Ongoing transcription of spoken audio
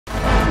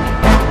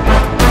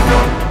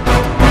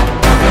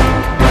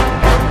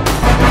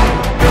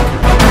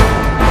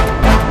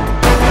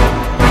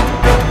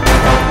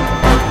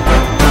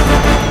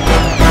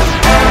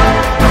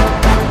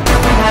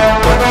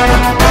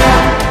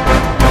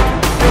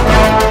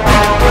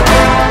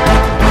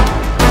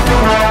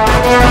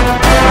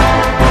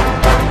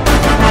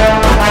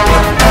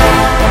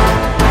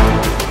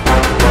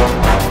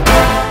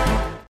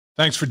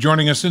Thanks for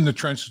joining us in the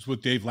Trenches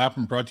with Dave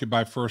Lapham, brought to you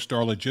by First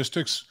Star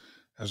Logistics,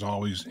 as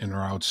always in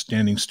our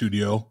outstanding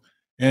studio.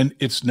 And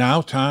it's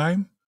now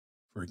time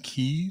for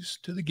Keys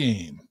to the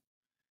Game.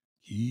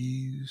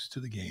 Keys to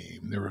the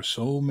game. There are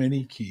so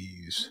many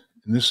keys.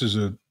 And this is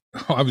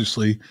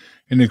obviously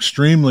an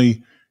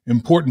extremely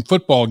important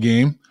football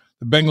game.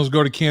 The Bengals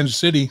go to Kansas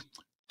City,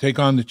 take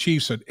on the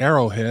Chiefs at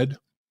Arrowhead,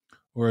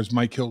 or as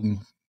Mike Hilton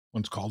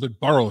once called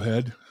it,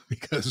 Burrowhead,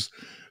 because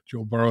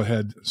Joe Burrow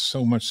had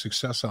so much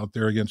success out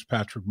there against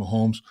Patrick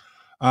Mahomes.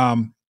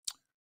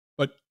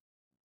 But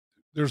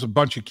there's a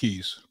bunch of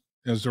keys,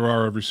 as there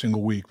are every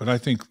single week. But I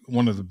think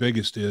one of the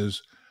biggest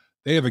is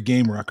they have a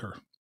game wrecker,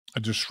 a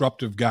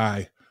disruptive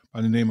guy by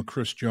the name of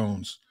Chris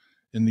Jones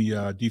in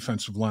the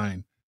defensive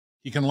line.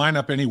 He can line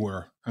up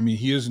anywhere. I mean,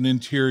 he is an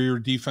interior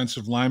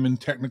defensive lineman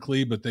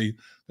technically, but they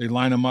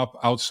line him up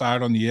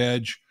outside on the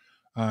edge.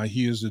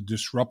 He is a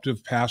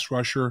disruptive pass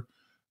rusher.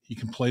 He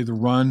can play the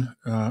run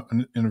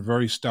in a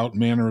very stout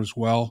manner as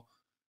well.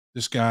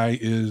 This guy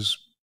is,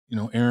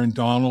 Aaron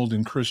Donald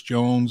and Chris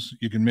Jones.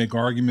 You can make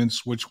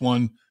arguments which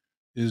one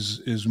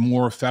is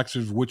more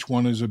effective, which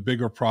one is a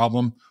bigger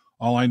problem.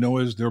 All I know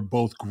is they're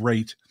both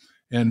great.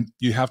 And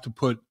you have to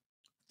put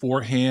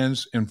 4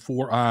 hands and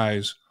 4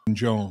 eyes on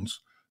Jones.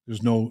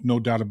 There's no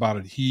doubt about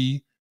it.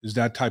 He is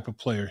that type of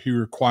player. He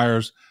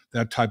requires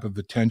that type of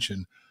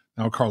attention.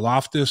 Now,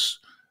 Karlaftis,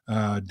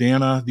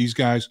 Dana, these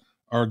guys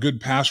are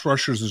good pass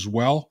rushers as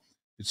well.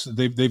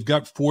 They've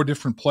got 4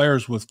 different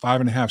players with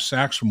 5.5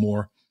 sacks or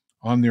more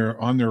on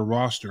their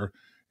roster,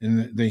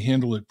 and they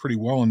handle it pretty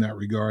well in that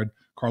regard.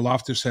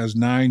 Karlaftis has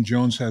 9,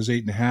 Jones has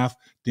 8.5,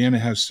 Dana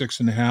has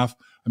 6.5.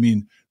 I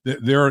mean,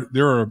 they're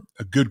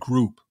a good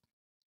group,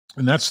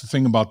 and that's the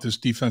thing about this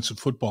defensive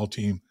football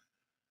team.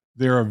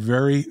 They're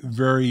very,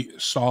 very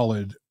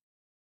solid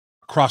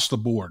across the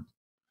board.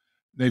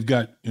 They've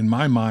got, in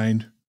my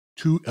mind,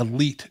 2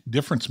 elite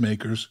difference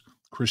makers.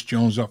 Chris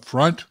Jones up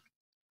front,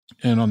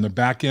 and on the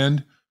back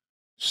end,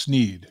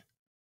 Snead.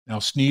 Now,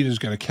 Snead has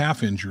got a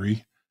calf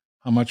injury.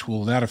 How much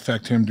will that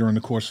affect him during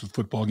the course of the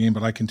football game?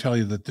 But I can tell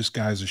you that this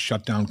guy is a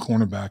shutdown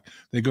cornerback.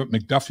 They got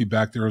McDuffie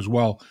back there as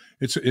well.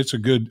 It's a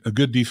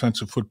good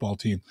defensive football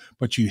team,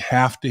 but you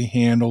have to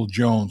handle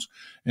Jones.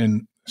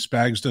 And Steve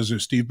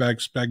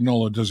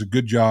Spagnuolo does a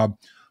good job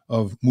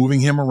of moving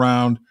him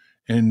around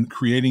and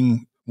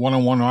creating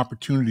one-on-one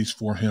opportunities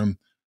for him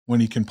when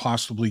he can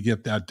possibly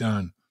get that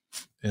done.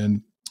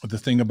 And the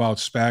thing about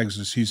Spags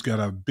is he's got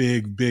a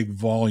big, big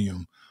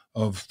volume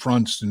of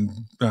fronts and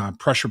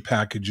pressure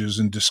packages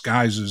and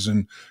disguises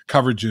and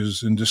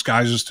coverages and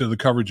disguises to the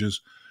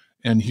coverages.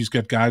 And he's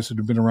got guys that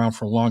have been around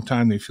for a long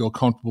time. They feel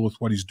comfortable with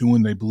what he's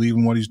doing. They believe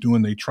in what he's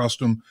doing. They trust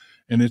him.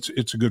 And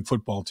it's a good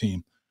football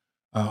team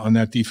on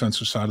that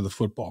defensive side of the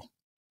football.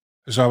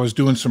 As I was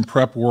doing some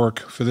prep work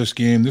for this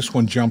game, this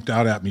one jumped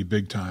out at me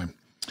big time.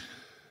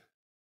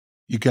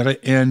 You got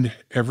to end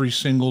every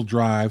single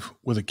drive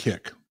with a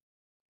kick.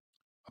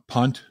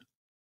 Punt,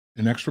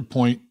 an extra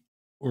point,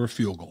 or a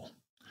field goal.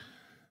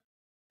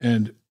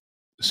 And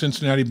the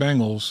Cincinnati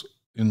Bengals,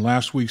 in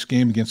last week's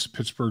game against the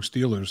Pittsburgh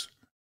Steelers,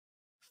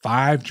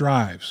 5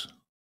 drives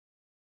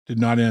did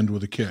not end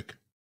with a kick.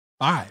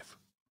 5.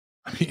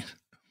 I mean,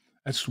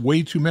 that's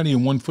way too many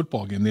in one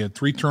football game. They had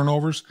 3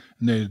 turnovers,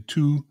 and they had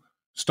 2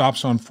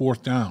 stops on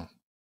 4th down.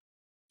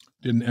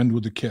 Didn't end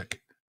with a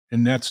kick.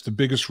 And that's the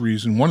biggest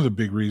reason, one of the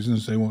big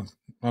reasons they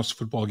lost the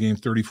football game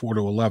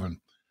 34-11.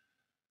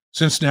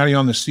 Cincinnati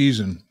on the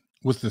season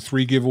with the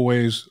 3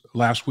 giveaways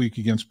last week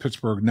against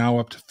Pittsburgh, now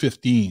up to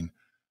 15.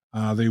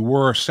 They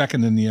were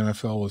second in the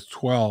NFL with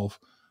 12,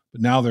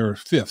 but now they're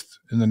 5th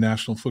in the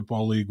National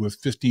Football League with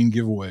 15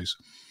 giveaways.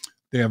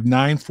 They have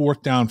 9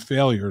 4th down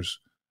failures.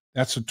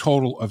 That's a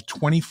total of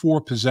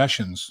 24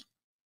 possessions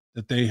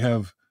that they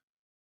have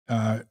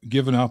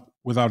given up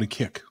without a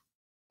kick.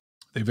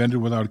 They've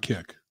ended without a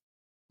kick.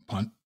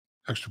 Punt,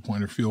 extra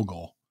point, or field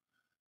goal.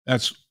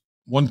 That's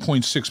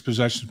 1.6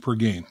 possessions per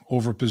game,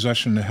 over a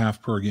possession and a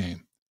half per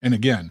game. And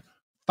again,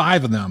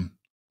 5 of them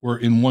were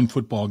in one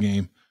football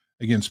game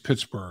against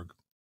Pittsburgh.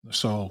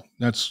 So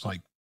that's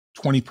like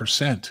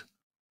 20%,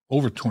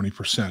 over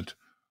 20%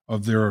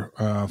 of their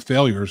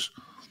failures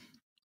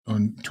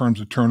in terms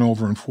of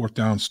turnover and 4th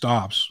down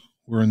stops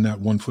were in that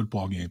one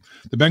football game.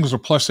 The Bengals are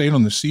 +8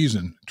 on the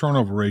season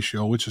turnover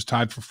ratio, which is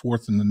tied for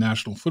 4th in the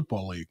National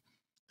Football League.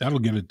 That'll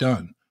get it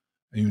done.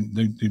 I mean,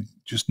 they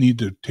just need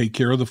to take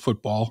care of the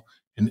football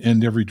and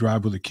end every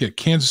drive with a kick.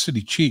 Kansas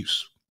City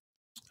Chiefs.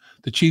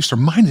 The Chiefs are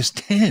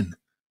 -10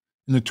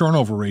 in the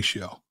turnover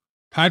ratio,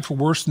 tied for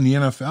worst in the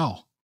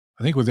NFL,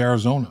 I think, with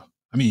Arizona.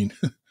 I mean,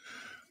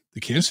 the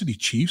Kansas City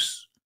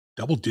Chiefs,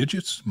 double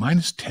digits,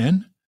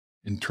 -10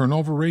 in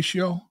turnover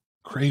ratio,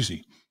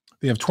 crazy.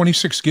 They have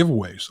 26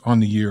 giveaways on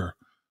the year.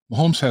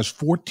 Mahomes has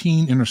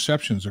 14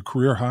 interceptions, a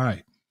career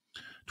high.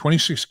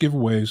 26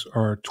 giveaways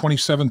are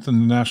 27th in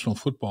the National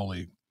Football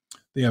League.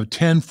 They have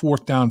 10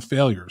 4th down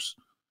failures,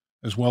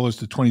 as well as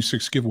the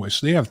 26 giveaways.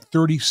 So they have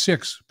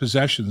 36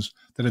 possessions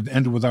that have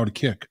ended without a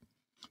kick.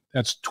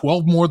 That's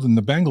 12 more than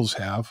the Bengals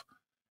have,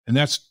 and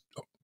that's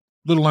a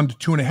little under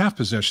 2.5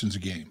 possessions a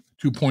game.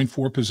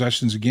 2.4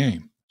 possessions a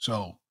game.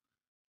 So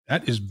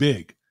that is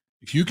big.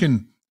 If you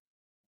can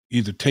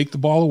either take the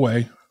ball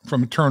away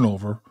from a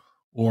turnover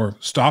or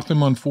stop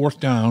them on fourth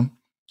down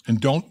and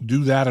don't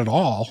do that at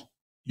all,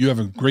 you have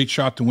a great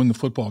shot to win the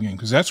football game,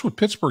 because that's what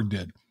Pittsburgh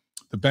did.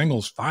 The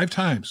Bengals 5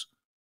 times,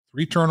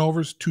 3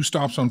 turnovers, 2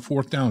 stops on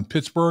fourth down.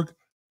 Pittsburgh,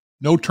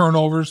 no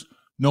turnovers,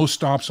 no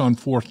stops on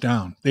fourth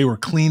down. They were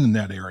clean in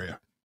that area.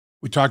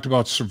 We talked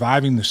about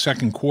surviving the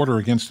second quarter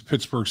against the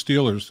Pittsburgh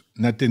Steelers,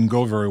 and that didn't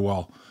go very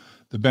well.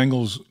 The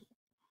Bengals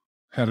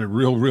had a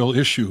real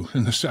issue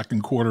in the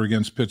second quarter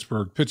against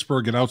Pittsburgh.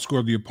 Pittsburgh had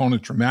outscored the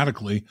opponent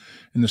dramatically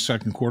in the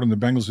second quarter, and the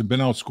Bengals had been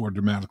outscored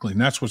dramatically.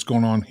 And that's what's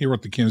going on here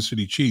with the Kansas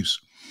City Chiefs.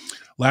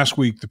 Last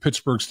week, the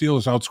Pittsburgh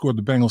Steelers outscored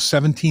the Bengals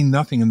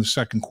 17-0 in the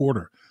second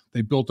quarter.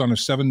 They built on a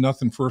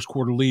 7-0 first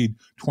quarter lead,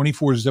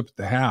 24-zip at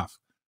the half.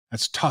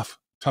 That's tough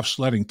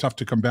sledding, tough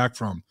to come back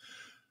from.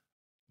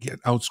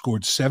 Get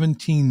outscored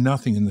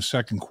 17-0 in the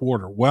second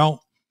quarter.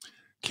 Well,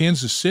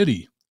 Kansas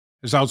City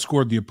has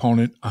outscored the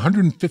opponent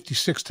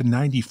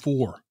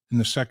 156-94 in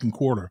the second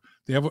quarter.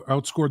 They have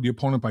outscored the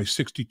opponent by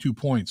 62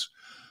 points.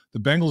 The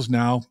Bengals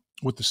now,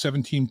 with the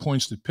 17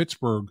 points that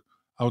Pittsburgh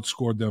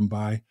outscored them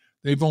by,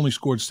 they've only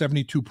scored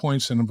 72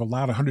 points and have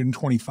allowed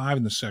 125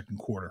 in the second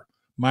quarter,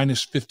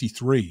 minus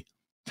 53.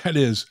 That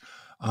is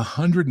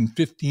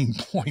 115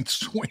 point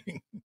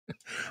swing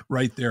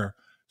right there.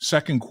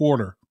 Second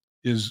quarter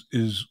is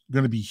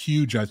going to be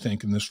huge, I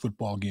think, in this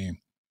football game.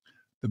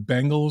 The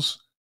Bengals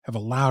have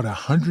allowed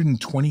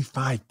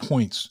 125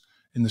 points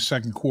in the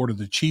second quarter.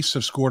 The Chiefs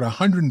have scored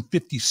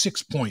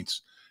 156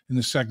 points in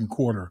the second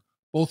quarter.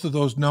 Both of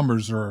those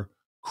numbers are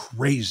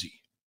crazy.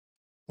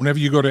 Whenever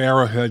you go to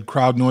Arrowhead,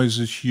 crowd noise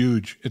is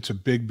huge. It's a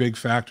big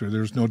factor.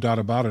 There's no doubt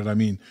about it. I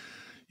mean,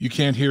 you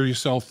can't hear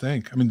yourself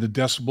think. I mean, the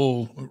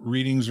decibel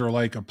readings are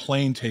like a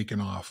plane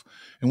taking off.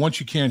 And once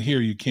you can't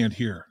hear, you can't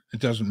hear. It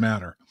doesn't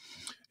matter.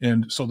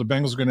 And so the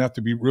Bengals are going to have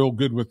to be real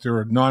good with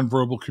their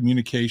nonverbal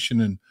communication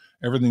and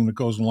everything that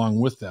goes along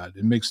with that.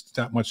 It makes it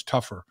that much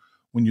tougher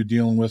when you're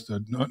dealing with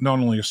not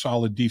only a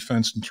solid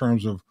defense in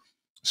terms of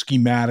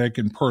schematic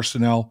and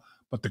personnel,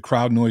 but the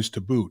crowd noise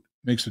to boot.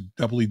 Makes it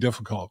doubly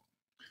difficult.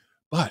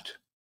 But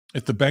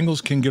if the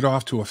Bengals can get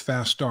off to a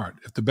fast start,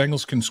 if the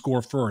Bengals can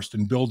score first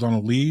and build on a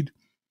lead,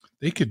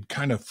 they could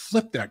kind of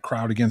flip that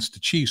crowd against the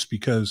Chiefs,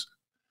 because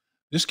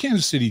this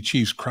Kansas City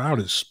Chiefs crowd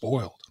is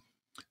spoiled.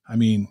 I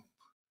mean,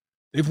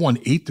 they've won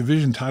 8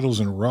 division titles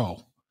in a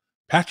row.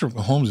 Patrick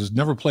Mahomes has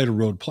never played a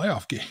road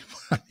playoff game.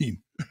 I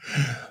mean,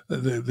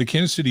 the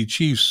Kansas City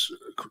Chiefs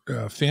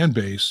fan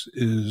base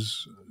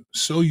is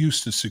so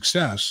used to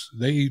success,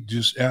 they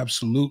just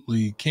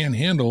absolutely can't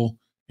handle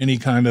any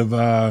kind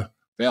of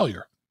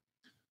failure.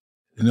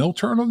 And they'll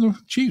turn on the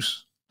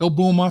Chiefs. They'll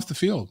boo them off the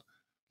field.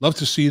 Love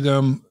to see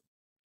them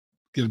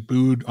get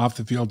booed off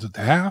the field at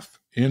the half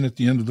and at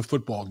the end of the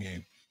football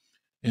game.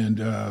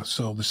 And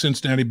so the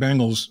Cincinnati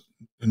Bengals,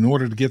 in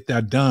order to get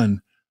that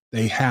done,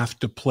 they have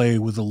to play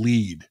with a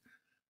lead.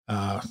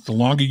 The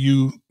longer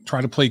you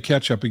try to play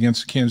catch-up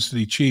against the Kansas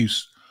City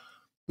Chiefs,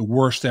 the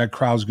worse that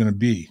crowd's going to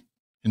be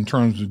in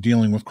terms of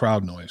dealing with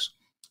crowd noise.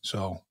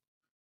 So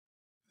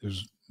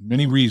there's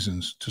many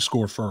reasons to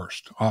score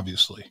first,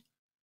 obviously.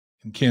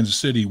 In Kansas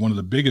City, one of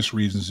the biggest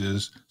reasons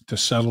is to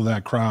settle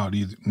that crowd,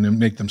 either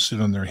make them sit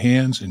on their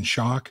hands in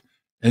shock,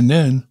 and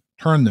then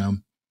turn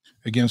them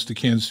against the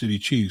Kansas City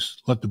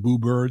Chiefs. Let the boo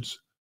birds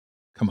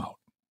come out.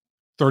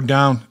 Third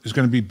down is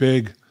going to be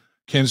big.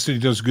 Kansas City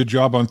does a good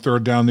job on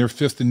third down. They're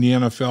 5th in the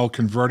NFL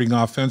converting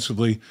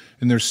offensively,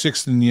 and they're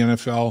 6th in the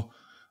NFL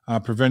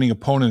preventing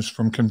opponents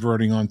from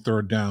converting on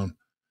third down.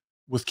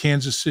 With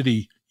Kansas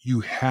City,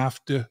 you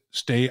have to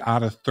stay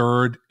out of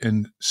 3rd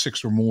and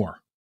 6 or more.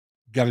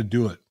 You got to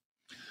do it.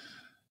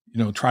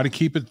 You know, try to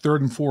keep it 3rd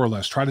and 4 or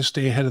less. Try to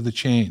stay ahead of the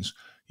chains.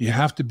 You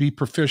have to be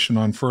proficient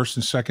on 1st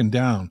and 2nd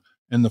down.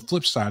 And the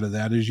flip side of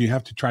that is you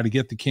have to try to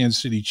get the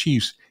Kansas City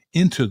Chiefs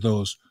into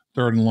those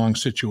 3rd and long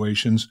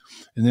situations,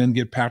 and then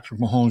get Patrick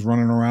Mahomes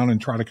running around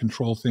and try to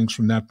control things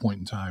from that point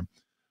in time.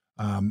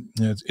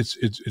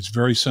 It's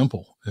very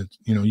simple.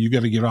 You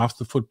got to get off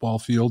the football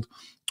field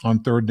on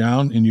 3rd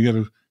down, and you got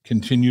to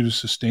continue to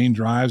sustain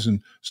drives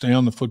and stay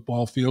on the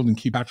football field and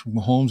keep Patrick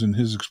Mahomes and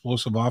his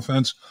explosive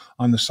offense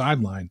on the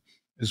sideline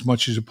as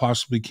much as you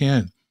possibly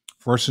can.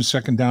 1st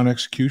and 2nd down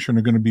execution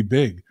are going to be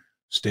big.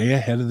 Stay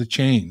ahead of the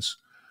chains.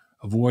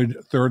 Avoid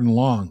 3rd and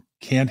long.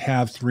 Can't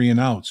have 3 and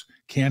outs.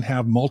 Can't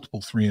have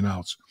multiple 3 and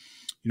outs.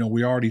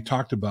 We already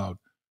talked about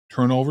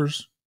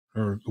turnovers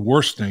are the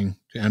worst thing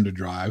to end a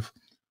drive.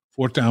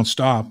 4th down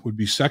stop would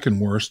be second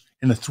worst,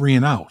 and a 3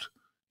 and out.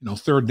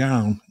 3rd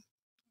down,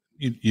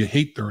 you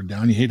hate 3rd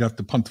down. You hate to have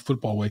to punt the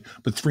football away,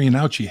 but 3 and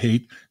outs you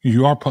hate.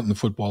 You are punting the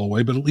football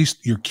away, but at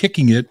least you're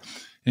kicking it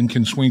and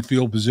can swing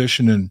field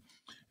position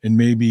and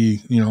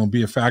maybe,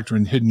 be a factor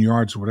in hidden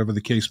yards or whatever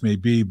the case may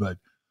be. But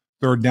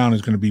 3rd down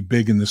is going to be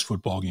big in this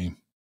football game.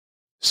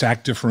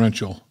 Sack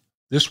differential.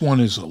 This one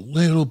is a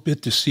little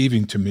bit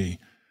deceiving to me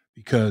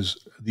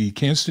because the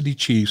Kansas City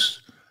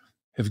Chiefs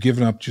have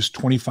given up just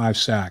 25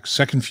 sacks,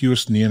 second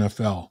fewest in the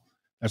NFL.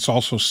 That's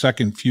also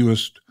second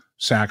fewest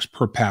sacks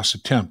per pass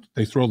attempt.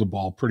 They throw the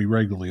ball pretty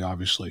regularly,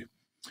 obviously.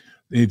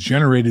 They've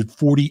generated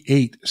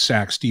 48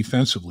 sacks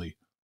defensively,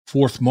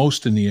 fourth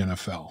most in the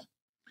NFL.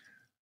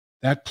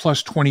 That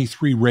plus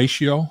 23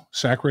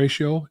 sack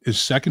ratio, is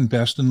second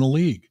best in the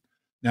league.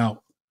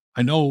 Now,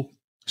 I know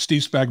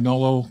Steve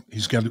Spagnuolo,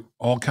 he's got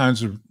all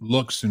kinds of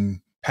looks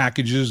and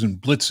packages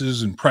and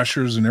blitzes and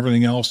pressures and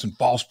everything else and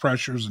false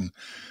pressures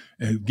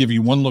and give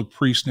you one look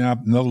pre-snap,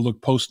 another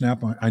look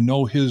post-snap. I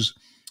know his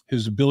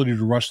ability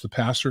to rush the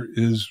passer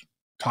is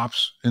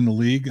tops in the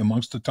league,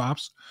 amongst the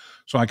tops.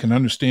 So I can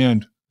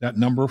understand that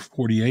number,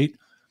 48.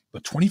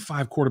 But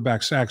 25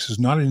 quarterback sacks is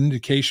not an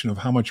indication of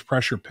how much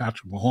pressure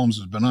Patrick Mahomes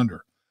has been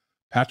under.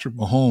 Patrick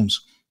Mahomes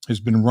has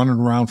been running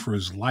around for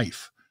his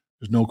life.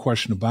 There's no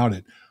question about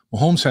it.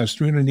 Mahomes has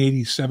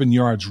 387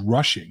 yards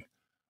rushing.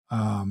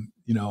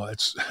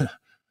 It's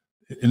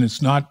and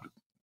it's not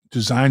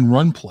design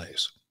run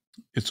plays.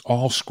 It's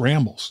all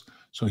scrambles.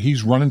 So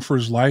he's running for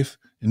his life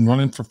and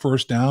running for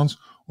first downs,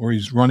 or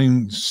he's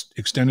running,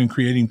 extending,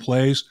 creating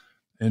plays,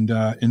 and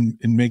in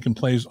making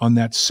plays on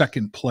that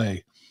second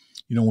play.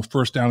 When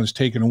first down is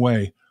taken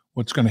away,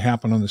 what's going to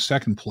happen on the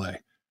second play?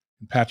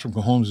 And Patrick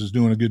Mahomes is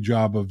doing a good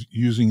job of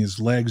using his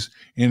legs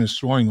and his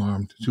throwing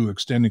arm to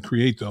extend and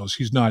create those.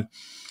 He's not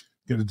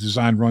got a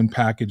design run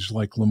package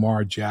like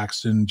Lamar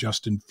Jackson,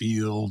 Justin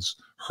Fields,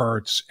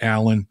 Hurts,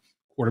 Allen,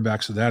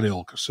 quarterbacks of that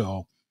ilk.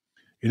 So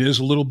it is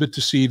a little bit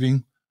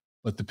deceiving,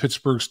 but the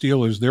Pittsburgh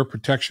Steelers, their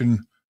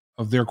protection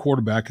of their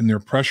quarterback and their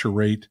pressure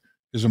rate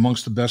is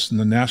amongst the best in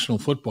the National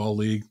Football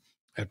League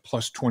at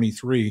plus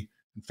 23.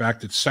 In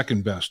fact, it's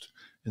second best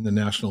in the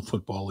National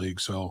Football League.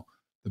 So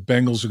the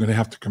Bengals are going to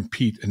have to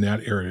compete in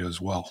that area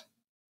as well.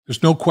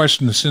 There's no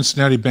question the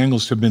Cincinnati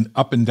Bengals have been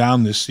up and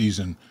down this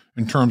season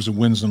in terms of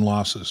wins and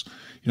losses.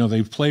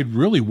 They've played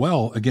really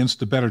well against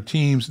the better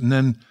teams, and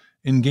then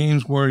in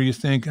games where you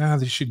think,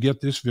 they should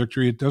get this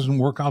victory, it doesn't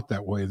work out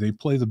that way. They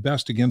play the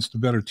best against the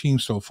better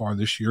teams so far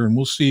this year, and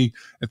we'll see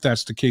if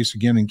that's the case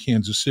again in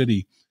Kansas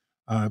City.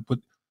 But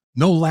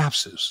no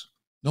lapses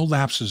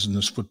in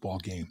this football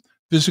game,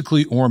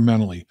 physically or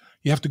mentally.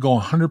 You have to go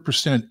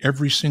 100%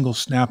 every single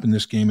snap in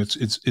this game.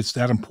 It's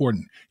that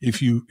important.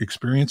 If you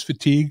experience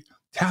fatigue,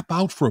 tap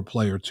out for a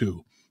play or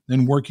two,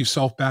 then work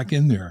yourself back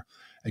in there.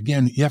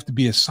 Again, you have to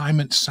be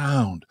assignment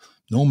sound,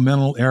 no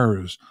mental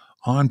errors,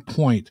 on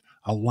point,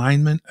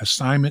 alignment,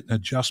 assignment, and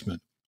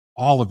adjustment,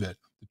 all of it,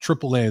 the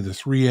AAA, the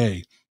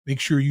 3A. Make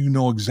sure you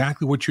know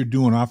exactly what you're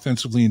doing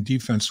offensively and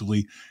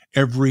defensively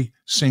every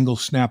single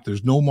snap.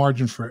 There's no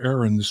margin for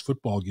error in this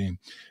football game.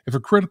 If a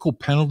critical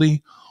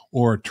penalty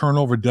or a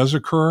turnover does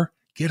occur,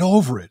 get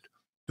over it.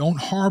 Don't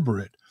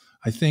harbor it.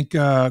 I think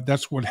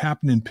that's what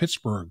happened in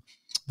Pittsburgh.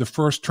 The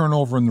first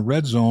turnover in the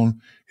red zone,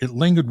 it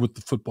lingered with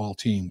the football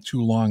team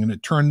too long, and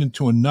it turned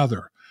into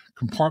another.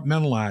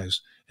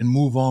 Compartmentalize and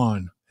move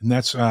on. And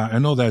that's I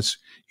know that's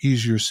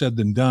easier said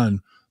than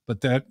done,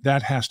 but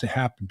that has to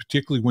happen,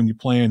 particularly when you're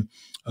playing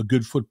a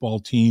good football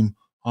team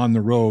on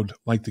the road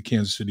like the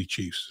Kansas City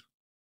Chiefs.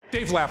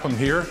 Dave Lapham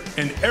here,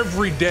 and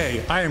every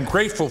day I am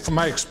grateful for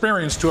my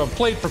experience to have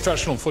played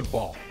professional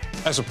football.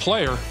 As a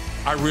player,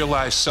 I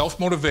realize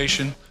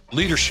self-motivation,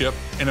 leadership,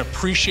 and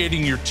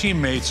appreciating your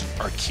teammates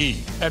are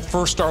key. At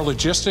First Star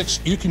Logistics,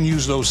 you can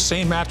use those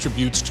same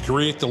attributes to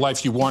create the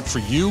life you want for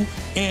you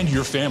and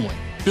your family.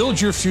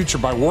 Build your future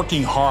by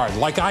working hard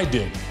like I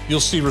did. You'll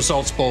see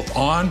results both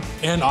on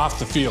and off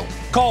the field.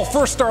 Call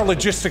First Star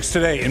Logistics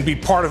today and be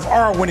part of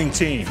our winning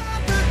team.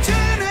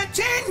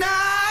 Opportunity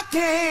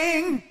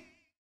knocking.